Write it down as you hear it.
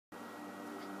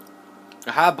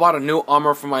I have bought a new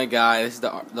armor for my guy. This is the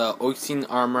Oxine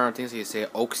armor. I think you say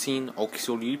Oxine.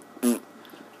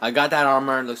 I got that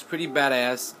armor. It looks pretty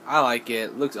badass. I like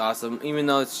it. Looks awesome. Even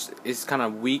though it's kind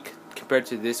of weak compared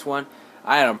to this one,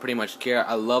 I don't pretty much care.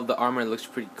 I love the armor. It looks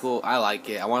pretty cool. I like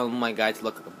it. I want my guy to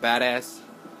look like a badass.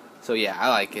 So yeah, I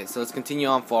like it. So let's continue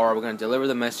on forward. We're gonna deliver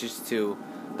the message to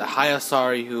the high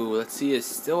Asari, who, let's see, is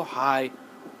still high,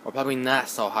 or probably not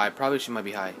so high. Probably she might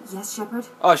be high. Yes, Shepard?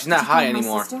 Oh, she's not high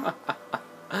anymore.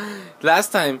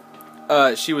 Last time,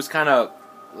 she was kind of...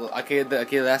 Okay,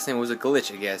 the last name was a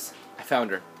glitch, I guess. I found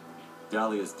her.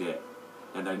 Dahlia's dead,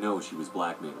 and I know she was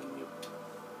blackmailing you.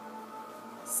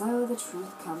 So the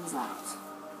truth comes out.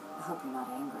 I hope you're not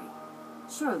angry.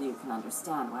 Surely you can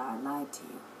understand why I lied to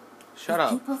you. Shut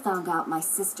up. If people found out my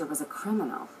sister was a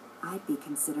criminal, I'd be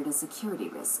considered a security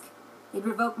risk. They'd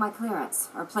revoke my clearance,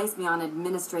 or place me on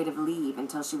administrative leave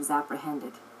until she was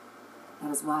apprehended.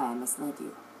 That is why I misled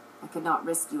you. I could not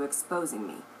risk you exposing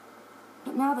me.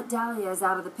 But now that Dahlia is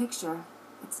out of the picture,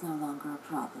 it's no longer a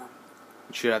problem.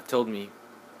 You should have told me.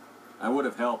 I would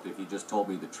have helped if you just told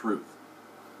me the truth.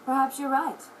 Perhaps you're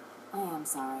right. I am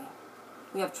sorry.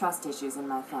 We have trust issues in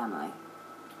my family.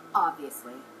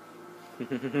 Obviously.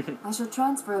 I shall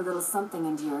transfer a little something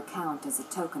into your account as a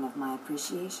token of my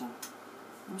appreciation.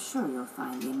 I'm sure you'll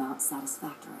find the amount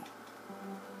satisfactory.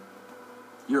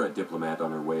 You're a diplomat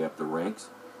on her way up the ranks.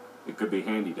 It could be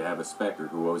handy to have a Spectre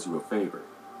who owes you a favor.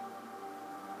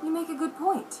 You make a good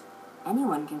point.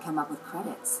 Anyone can come up with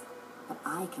credits, but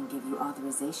I can give you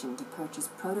authorization to purchase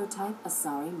prototype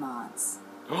Asari mods.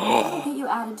 I'll get you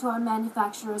added to our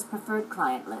manufacturer's preferred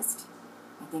client list.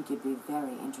 I think you'd be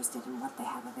very interested in what they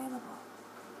have available.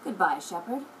 Goodbye,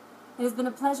 Shepard. It has been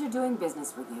a pleasure doing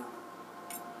business with you.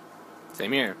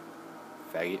 Same here,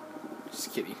 faggot.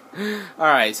 Just kidding.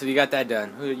 Alright, so you got that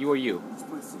done. You or you?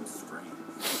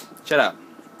 Shut up.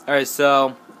 Alright,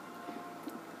 so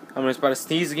I'm gonna try to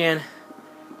sneeze again.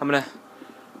 I'm gonna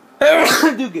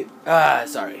do it.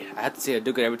 Sorry. I have to say I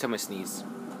do it every time I sneeze.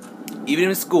 Even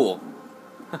in school.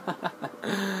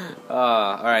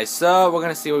 Alright, so we're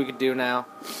gonna see what we can do now.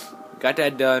 Got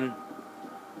that done.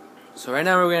 So right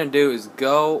now what we're gonna do is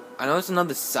go. I know it's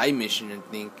another side mission, I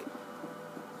think.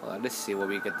 Well, let's see what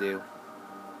we could do.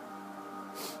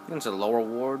 I think it's the lower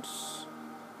wards.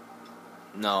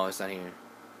 No, it's not here.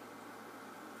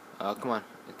 Oh, come on.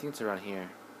 I think it's around here.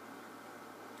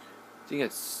 I think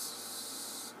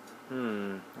it's...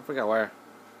 I forgot where.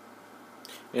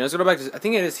 Yeah, let's go back to... I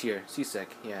think it is here. CSEC.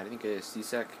 Yeah, I think it is.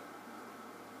 CSEC.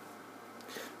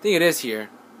 I think it is here.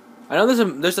 I know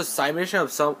there's a side mission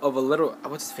of a little...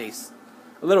 What's his face?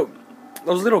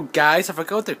 Those little guys. I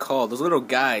forgot what they're called. Those little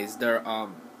guys. They're,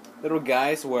 little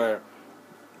guys where...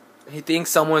 He thinks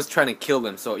someone's trying to kill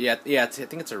them. So, yeah, I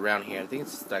think it's around here. I think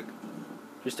it's, like...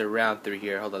 Just around through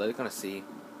here. Hold on, let's gonna see.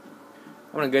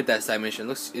 I'm gonna get that side mission. It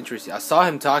looks interesting. I saw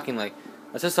him talking like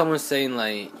I saw someone saying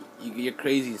like you're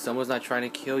crazy. Someone's not trying to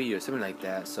kill you or something like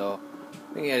that. So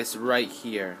I think it's right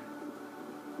here.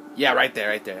 Yeah, right there,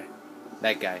 right there.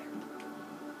 That guy.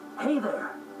 Hey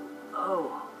there.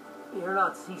 Oh, you're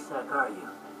not CSEC, are you?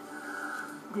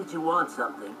 Did you want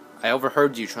something? I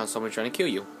overheard you someone trying to kill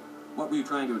you. What were you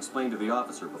trying to explain to the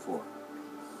officer before?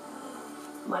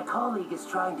 My colleague is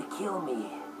trying to kill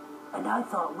me, and I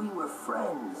thought we were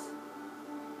friends.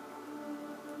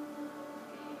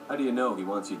 How do you know he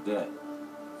wants you dead?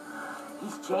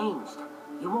 He's changed.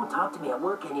 He won't talk to me at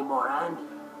work anymore, and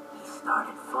he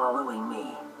started following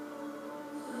me.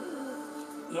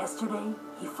 Yesterday,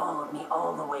 he followed me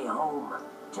all the way home,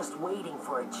 just waiting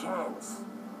for a chance.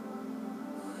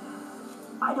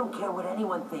 I don't care what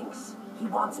anyone thinks. He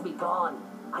wants me gone.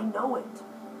 I know it.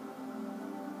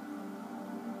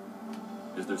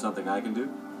 Is there something I can do?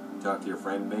 Talk to your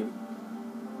friend, maybe?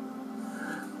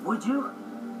 Would you?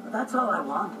 That's all I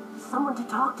want. Someone to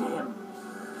talk to him.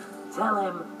 Tell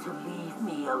him to leave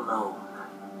me alone.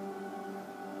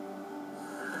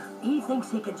 He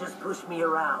thinks he can just push me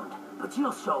around, but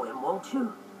you'll show him, won't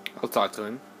you? I'll talk to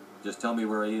him. Just tell me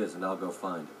where he is and I'll go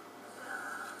find him.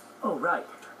 Oh, right.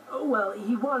 Oh, well,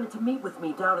 he wanted to meet with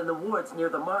me down in the wards near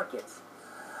the markets.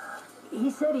 He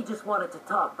said he just wanted to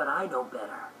talk, but I know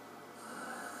better.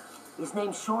 His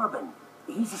name's Shorban.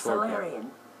 He's a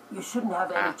Solarian. You shouldn't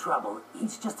have any trouble.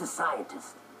 He's just a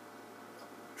scientist.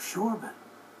 Shorban?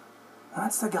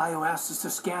 That's the guy who asked us to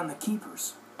scan the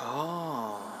Keepers.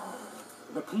 Oh.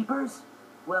 The Keepers?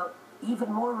 Well,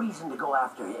 even more reason to go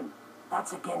after him.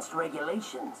 That's against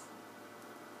regulations.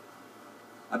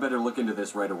 I better look into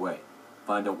this right away.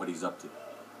 Find out what he's up to.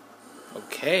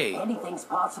 Okay. Anything's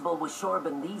possible with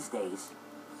Shorban these days.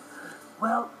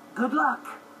 Well, good luck.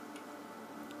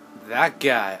 That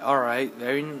guy. Alright,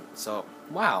 so,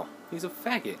 wow, he's a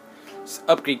faggot. Just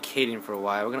upgrade Caden for a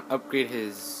while. We're gonna upgrade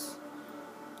his,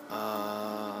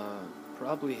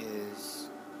 probably his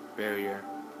barrier.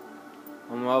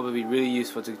 Would be really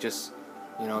useful to just,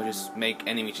 just make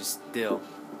enemies just still.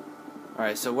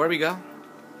 Alright, so where do we go?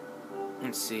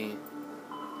 Let's see.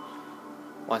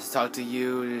 Wants to talk to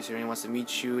you. Anyone wants to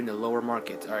meet you in the lower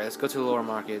market. Alright, let's go to the lower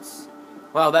markets.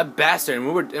 Wow, that bastard.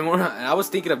 And I was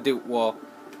thinking of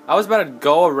I was about to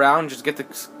go around just get the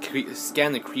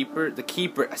scan the keeper.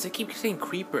 I keep saying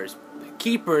creepers. The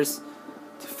keepers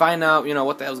to find out,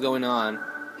 what the hell's going on.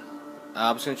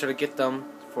 I'm just gonna try to get them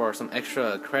for some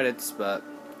extra credits, but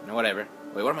whatever.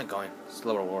 Wait, where am I going?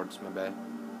 Slow rewards, my bad.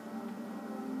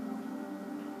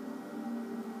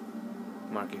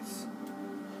 Markets.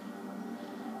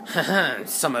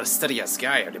 Some mysterious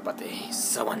guy, everybody.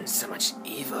 So much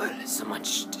evil, so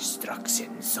much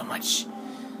destruction, so much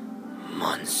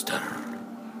monster.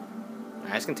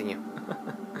 Alright, let's continue.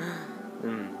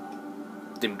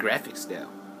 Them graphics though.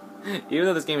 Even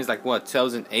though this game is like what,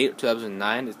 2008 or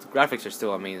 2009, the graphics are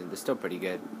still amazing. They're still pretty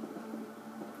good.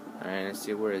 Alright, let's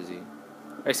see, where is he?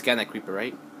 I scanned that creeper,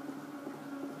 right?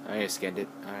 I scanned it.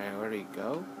 Alright, where do we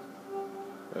go?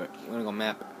 Alright, we're gonna go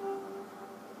map.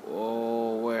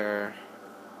 Oh, where?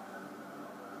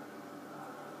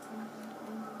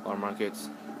 Our markets.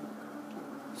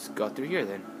 Let's go through here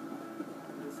then.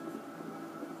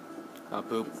 Oh,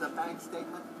 poop.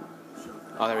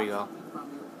 Oh, there we go.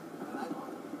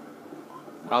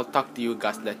 I'll talk to you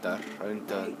guys later.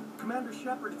 Hey, Commander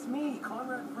Shepard, it's me,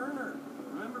 Conrad Werner.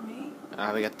 Remember me?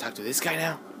 We got to talk to this guy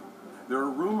now. There are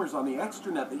rumors on the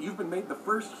extranet that you've been made the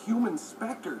first human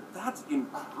Spectre. That's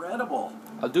incredible.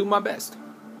 I'll do my best.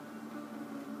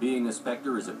 Being a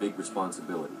Spectre is a big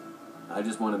responsibility. I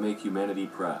just want to make humanity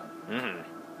proud.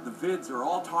 The vids are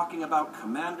all talking about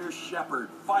Commander Shepard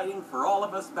fighting for all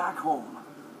of us back home.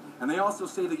 And they also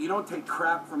say that you don't take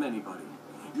crap from anybody.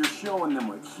 You're showing them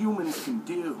what humans can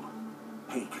do.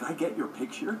 Hey, can I get your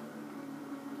picture?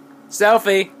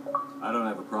 Selfie! I don't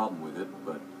have a problem with it,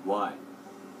 but why?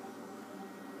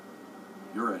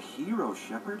 You're a hero,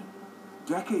 Shepard.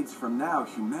 Decades from now,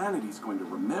 humanity's going to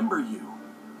remember you.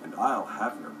 And I'll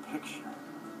have your picture.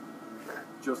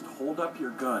 Just hold up your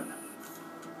gun.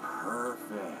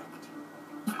 Perfect.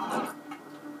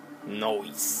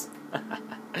 Nice.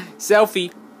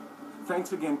 Selfie.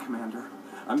 Thanks again, Commander.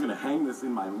 I'm gonna hang this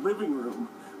in my living room.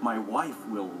 My wife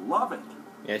will love it.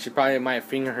 Yeah, she probably might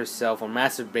finger herself or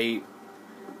masturbate.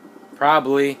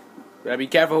 Probably. Gotta be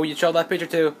careful who you show that picture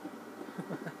to.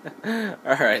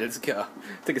 Alright, let's go.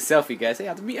 Take a selfie, guys. Hey, I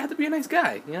have to be a nice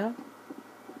guy,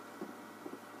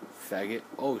 Faggot.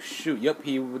 Oh, shoot. Yep,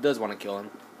 he does want to kill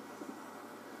him.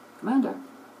 Commander,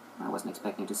 I wasn't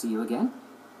expecting to see you again.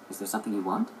 Is there something you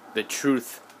want? The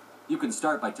truth. You can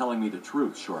start by telling me the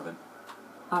truth, Shorban.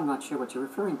 I'm not sure what you're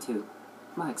referring to.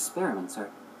 My experiments are...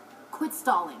 Quit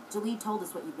stalling. Jalid told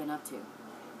us what you've been up to.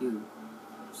 You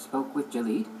spoke with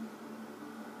Jalid?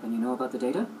 And you know about the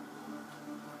data?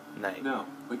 Nice. No,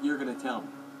 but you're gonna tell me.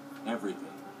 Everything.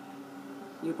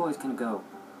 You boys can go.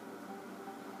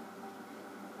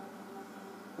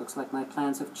 Looks like my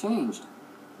plans have changed.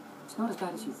 It's not as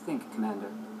bad as you think, Commander.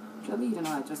 Jalid and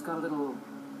I just got a little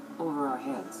over our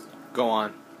heads. Go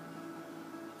on.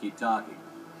 Keep talking.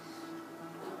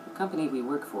 The company we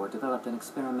work for developed an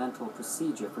experimental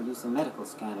procedure for use in medical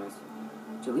scanners.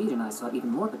 Jalid and I saw even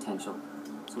more potential,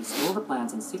 so we stole the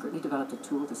plans and secretly developed a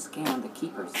tool to scan the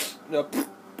keepers. Yep.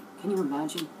 Can you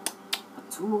imagine?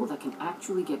 A tool that can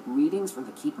actually get readings from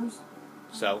the keepers?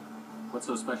 So? What's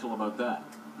so special about that?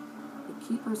 The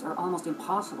keepers are almost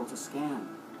impossible to scan,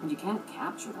 and you can't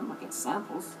capture them or get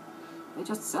samples. They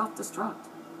just self-destruct.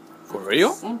 For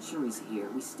real? Centuries here,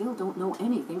 we still don't know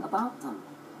anything about them.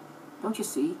 Don't you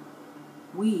see?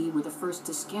 We were the first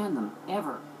to scan them,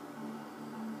 ever.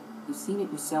 You've seen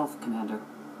it yourself, Commander.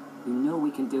 You know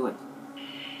we can do it.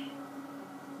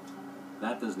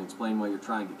 That doesn't explain why you're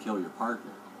trying to kill your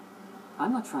partner.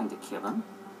 I'm not trying to kill him.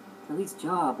 Khalid's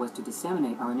job was to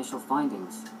disseminate our initial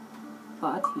findings.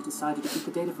 But he decided to keep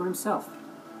the data for himself.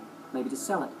 Maybe to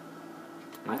sell it.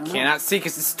 I don't know. Cannot see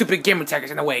because the stupid Gamertag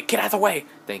is in the way. Get out of the way!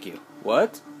 Thank you.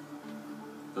 What?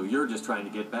 So you're just trying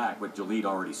to get back what Jalid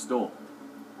already stole.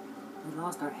 We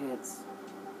lost our heads.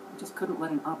 We just couldn't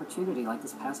let an opportunity like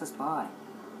this pass us by.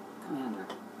 Commander,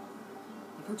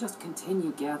 if you'll just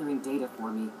continue gathering data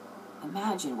for me,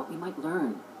 imagine what we might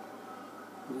learn.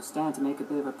 You'll stand to make a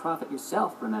bit of a profit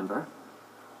yourself, remember?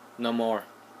 No more.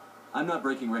 I'm not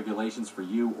breaking regulations for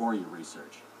you or your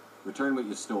research. Return what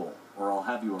you stole, or I'll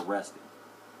have you arrested.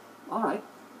 All right.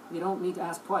 You don't need to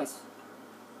ask twice.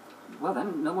 Well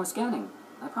then, no more scanning.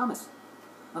 I promise.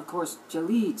 Of course,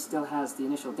 Jalid still has the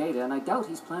initial data, and I doubt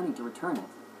he's planning to return it.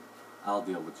 I'll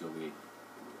deal with Jalid.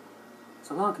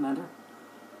 So long, Commander.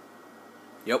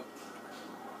 Yep.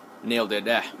 Nailed it.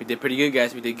 We did pretty good,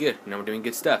 guys. We did good. You know, we're doing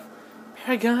good stuff.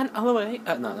 Paragon all the way.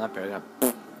 No, not Paragon.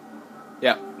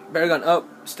 Yeah, Paragon up.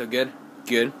 Still good.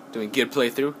 Good. Doing good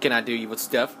playthrough. Cannot do evil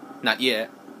stuff. Not yet.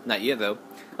 Not yet, though.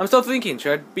 I'm still thinking,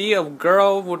 should I be a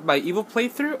girl with my evil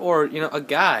playthrough, or, you know, a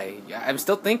guy? I'm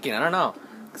still thinking. I don't know.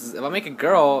 Because if I make a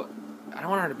girl, I don't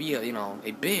want her to be a, you know,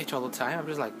 a bitch all the time. I'm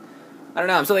just like, I don't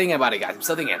know. I'm still thinking about it, guys. I'm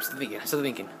still thinking.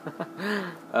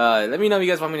 Let me know if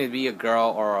you guys want me to be a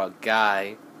girl or a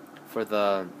guy for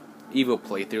the evil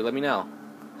playthrough. Let me know.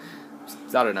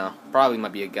 I don't know. Probably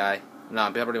might be a guy. No,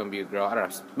 probably might be a girl. I don't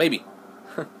know. Maybe.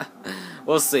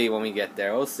 We'll see when we get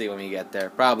there.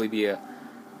 Probably be a...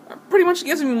 Pretty much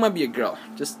guessing we might be a girl.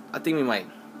 I think we might.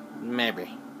 Maybe.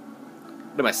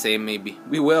 What am I saying? Maybe.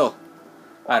 We will.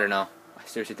 I don't know. I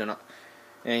seriously don't know.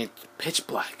 And it's pitch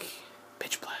black.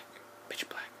 Pitch black.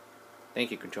 Thank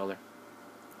you, controller.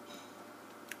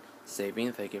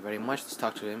 Saving. Thank you very much. Let's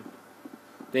talk to him.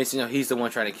 Didn't you know he's the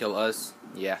one trying to kill us?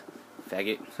 Yeah.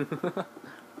 Faggot.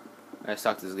 Let's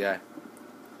talk to this guy.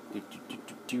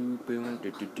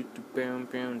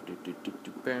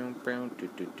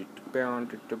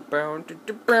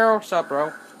 What's up,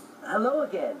 bro? Hello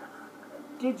again.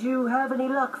 Did you have any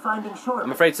luck finding Short?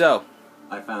 I'm afraid so.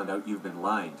 I found out you've been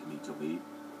lying to me, Jalid.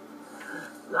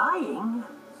 Lying?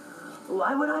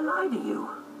 Why would I lie to you?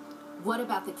 What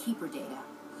about the Keeper data?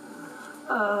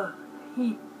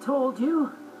 He told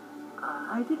you?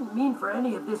 I didn't mean for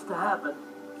any of this to happen.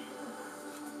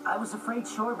 I was afraid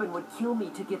Shorban would kill me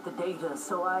to get the data,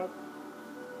 so I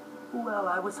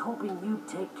was hoping you'd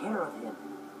take care of him.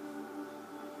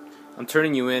 I'm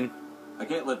turning you in. I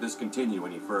can't let this continue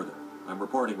any further. I'm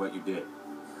reporting what you did.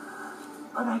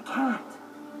 But I can't.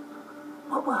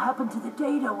 What will happen to the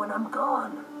data when I'm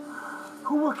gone?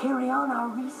 Who will carry on our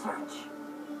research?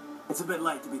 It's a bit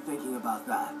late to be thinking about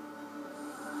that.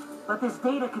 But this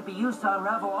data could be used to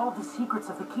unravel all the secrets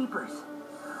of the Keepers.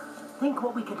 Think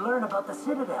what we could learn about the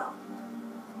Citadel.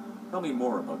 Tell me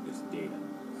more about this data.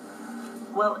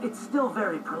 Well, it's still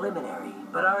very preliminary,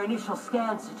 but our initial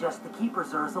scans suggest the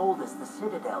Keepers are as old as the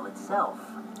Citadel itself.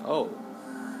 Oh.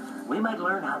 We might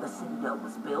learn how the Citadel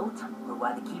was built, or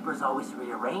why the Keepers always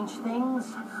rearrange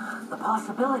things. The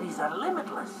possibilities are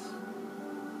limitless.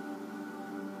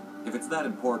 If it's that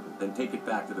important, then take it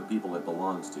back to the people it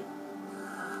belongs to.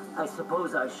 I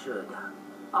suppose I should.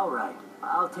 All right,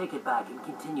 I'll take it back and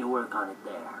continue work on it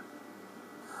there.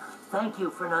 Thank you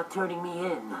for not turning me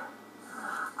in.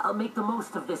 I'll make the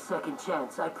most of this second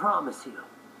chance, I promise you.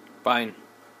 Fine.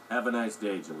 Have a nice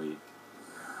day, Jalid.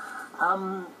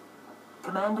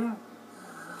 Commander,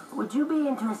 would you be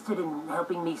interested in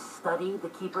helping me study the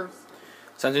Keepers?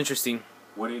 Sounds interesting.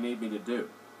 What do you need me to do?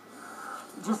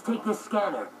 Just take this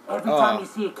scanner. Every time you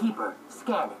see a Keeper,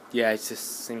 scan it. Yeah, it's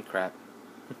just same crap.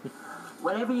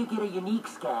 Whenever you get a unique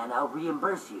scan, I'll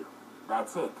reimburse you.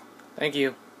 That's it. Thank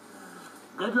you.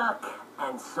 Good luck,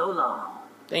 and so long.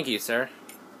 Thank you, sir.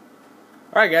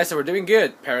 Alright, guys, so we're doing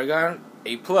good. Paragon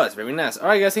A+. Very nice.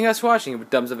 Alright, guys, thank you guys for watching. Give a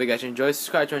thumbs up if you guys enjoyed.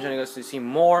 Subscribe to my channel guys to see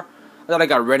more. I thought I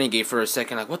got Renegade for a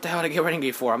second. Like, what the hell did I get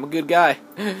Renegade for? I'm a good guy.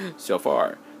 So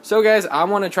far. So, guys, I'm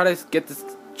gonna try to get this...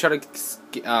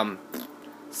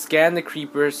 scan the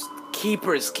creepers.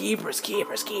 Keepers. Keep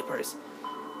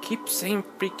saying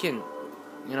freaking...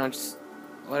 You know, just...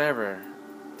 Whatever.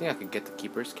 I think I could get the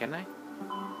keepers, can I?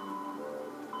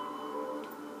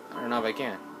 I don't know if I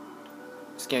can.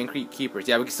 Scan keepers.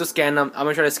 Yeah, we can still scan them. I'm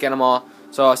gonna try to scan them all.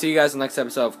 So I'll see you guys in the next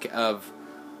episode of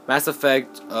Mass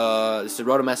Effect. This is the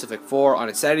Road to Mass Effect 4 on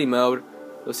Insanity mode.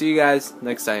 We'll see you guys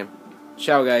next time.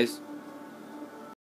 Ciao, guys.